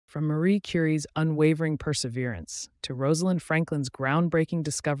From Marie Curie's unwavering perseverance to Rosalind Franklin's groundbreaking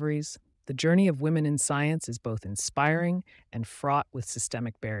discoveries, the journey of women in science is both inspiring and fraught with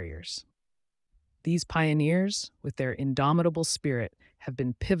systemic barriers. These pioneers, with their indomitable spirit, have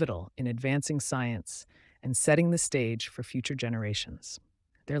been pivotal in advancing science and setting the stage for future generations.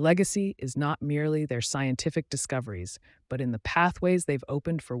 Their legacy is not merely their scientific discoveries, but in the pathways they've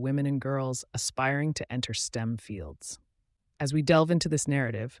opened for women and girls aspiring to enter STEM fields. As we delve into this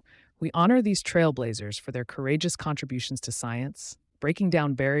narrative, we honor these trailblazers for their courageous contributions to science, breaking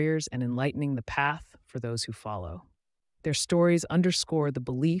down barriers and enlightening the path for those who follow. Their stories underscore the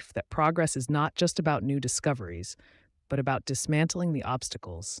belief that progress is not just about new discoveries, but about dismantling the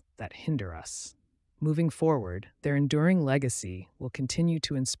obstacles that hinder us. Moving forward, their enduring legacy will continue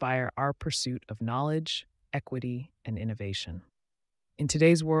to inspire our pursuit of knowledge, equity, and innovation. In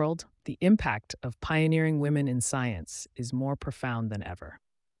today's world, the impact of pioneering women in science is more profound than ever.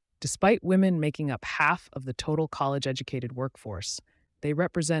 Despite women making up half of the total college-educated workforce, they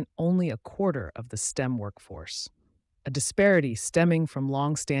represent only a quarter of the STEM workforce, a disparity stemming from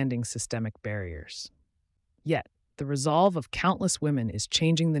long-standing systemic barriers. Yet, the resolve of countless women is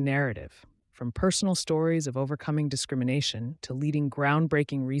changing the narrative, from personal stories of overcoming discrimination to leading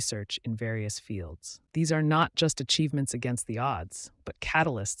groundbreaking research in various fields. These are not just achievements against the odds, but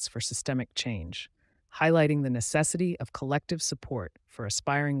catalysts for systemic change, highlighting the necessity of collective support for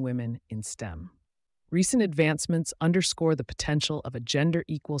aspiring women in STEM. Recent advancements underscore the potential of a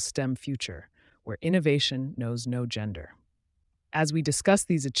gender-equal STEM future, where innovation knows no gender. As we discuss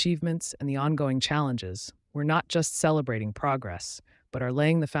these achievements and the ongoing challenges, we're not just celebrating progress, but are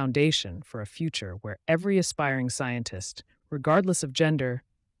laying the foundation for a future where every aspiring scientist, regardless of gender,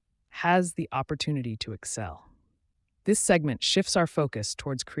 has the opportunity to excel. This segment shifts our focus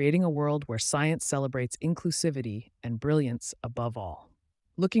towards creating a world where science celebrates inclusivity and brilliance above all.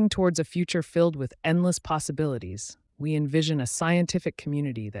 Looking towards a future filled with endless possibilities, we envision a scientific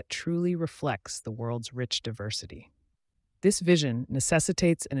community that truly reflects the world's rich diversity. This vision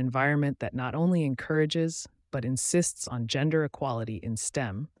necessitates an environment that not only encourages, but insists on gender equality in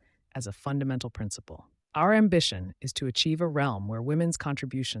STEM as a fundamental principle. Our ambition is to achieve a realm where women's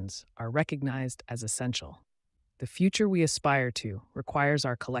contributions are recognized as essential. The future we aspire to requires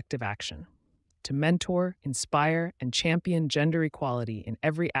our collective action to mentor, inspire, and champion gender equality in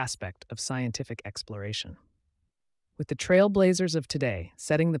every aspect of scientific exploration. With the trailblazers of today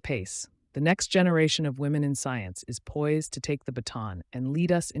setting the pace, the next generation of women in science is poised to take the baton and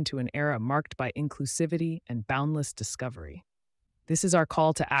lead us into an era marked by inclusivity and boundless discovery. This is our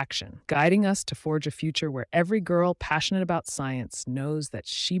call to action, guiding us to forge a future where every girl passionate about science knows that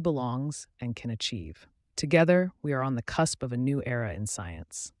she belongs and can achieve. Together, we are on the cusp of a new era in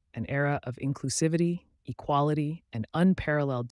science, an era of inclusivity, equality, and unparalleled